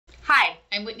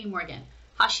I'm Whitney Morgan,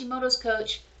 Hashimoto's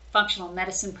coach, functional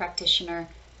medicine practitioner,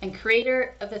 and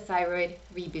creator of the Thyroid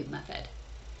Reboot Method.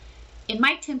 In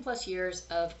my 10 plus years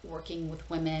of working with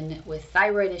women with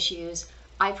thyroid issues,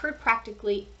 I've heard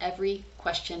practically every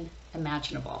question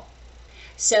imaginable.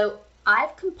 So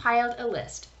I've compiled a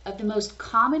list of the most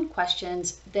common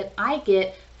questions that I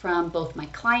get from both my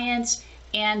clients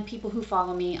and people who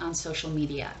follow me on social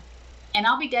media. And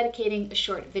I'll be dedicating a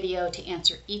short video to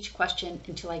answer each question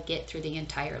until I get through the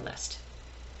entire list.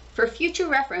 For future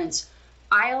reference,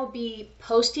 I'll be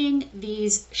posting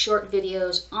these short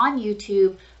videos on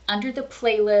YouTube under the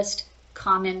playlist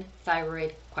Common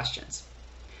Thyroid Questions.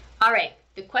 All right,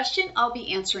 the question I'll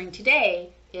be answering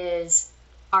today is,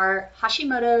 are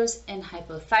Hashimoto's and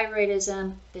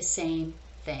hypothyroidism the same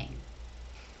thing?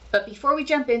 But before we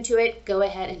jump into it, go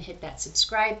ahead and hit that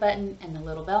subscribe button and the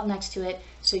little bell next to it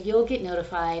so you'll get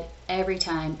notified every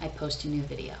time I post a new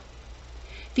video.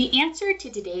 The answer to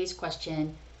today's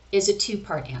question is a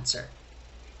two-part answer.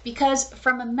 Because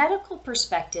from a medical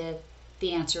perspective,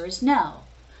 the answer is no.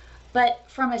 But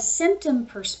from a symptom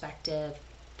perspective,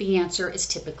 the answer is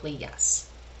typically yes.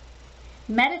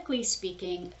 Medically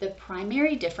speaking, the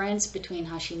primary difference between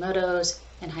Hashimoto's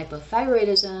and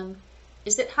hypothyroidism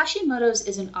is that Hashimoto's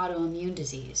is an autoimmune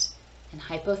disease and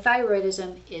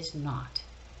hypothyroidism is not.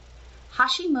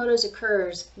 Hashimoto's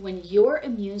occurs when your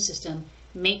immune system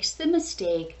makes the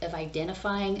mistake of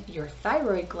identifying your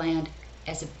thyroid gland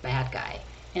as a bad guy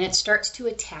and it starts to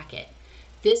attack it.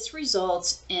 This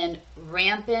results in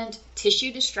rampant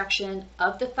tissue destruction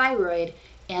of the thyroid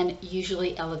and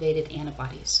usually elevated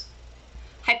antibodies.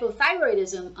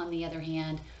 Hypothyroidism, on the other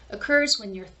hand, occurs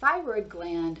when your thyroid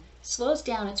gland slows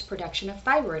down its production of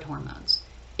thyroid hormones.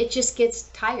 It just gets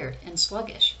tired and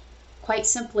sluggish. Quite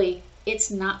simply, it's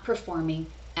not performing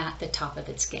at the top of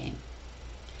its game.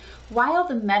 While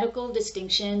the medical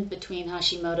distinction between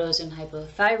Hashimoto's and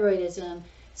hypothyroidism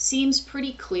seems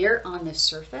pretty clear on the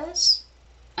surface,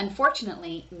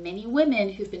 unfortunately, many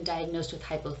women who've been diagnosed with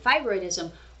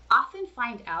hypothyroidism often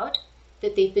find out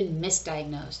that they've been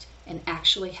misdiagnosed and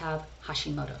actually have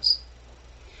Hashimoto's.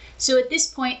 So at this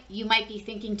point, you might be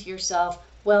thinking to yourself,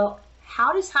 well,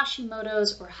 how does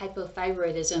Hashimoto's or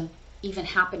hypothyroidism even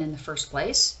happen in the first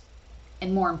place?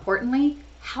 And more importantly,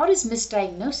 how does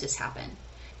misdiagnosis happen?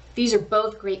 These are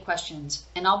both great questions,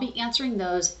 and I'll be answering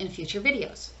those in future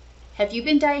videos. Have you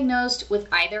been diagnosed with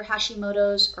either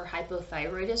Hashimoto's or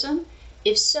hypothyroidism?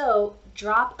 If so,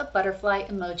 drop a butterfly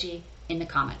emoji in the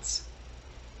comments.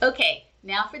 Okay,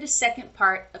 now for the second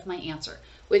part of my answer,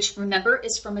 which remember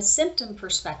is from a symptom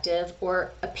perspective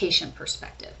or a patient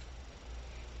perspective.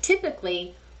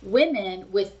 Typically,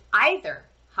 women with either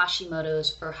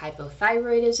Hashimoto's or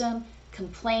hypothyroidism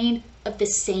complain of the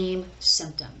same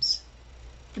symptoms.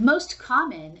 The most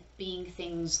common being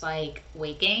things like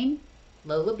weight gain,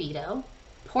 low libido,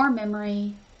 poor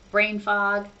memory, brain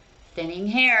fog, thinning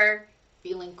hair,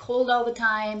 feeling cold all the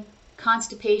time,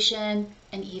 constipation,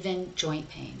 and even joint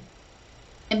pain.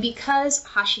 And because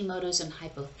Hashimoto's and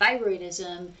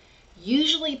hypothyroidism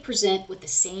usually present with the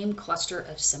same cluster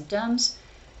of symptoms,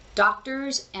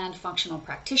 doctors and functional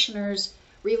practitioners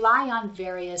rely on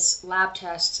various lab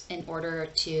tests in order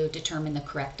to determine the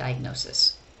correct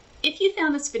diagnosis. If you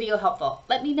found this video helpful,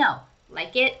 let me know.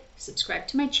 Like it, subscribe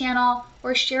to my channel,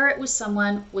 or share it with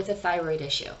someone with a thyroid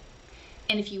issue.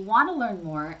 And if you want to learn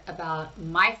more about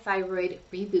my Thyroid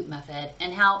Reboot Method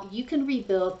and how you can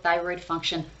rebuild thyroid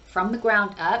function from the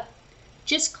ground up,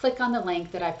 just click on the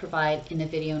link that I provide in the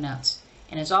video notes.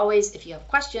 And as always, if you have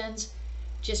questions,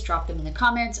 just drop them in the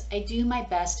comments. I do my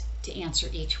best to answer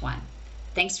each one.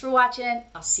 Thanks for watching.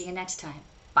 I'll see you next time.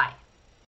 Bye.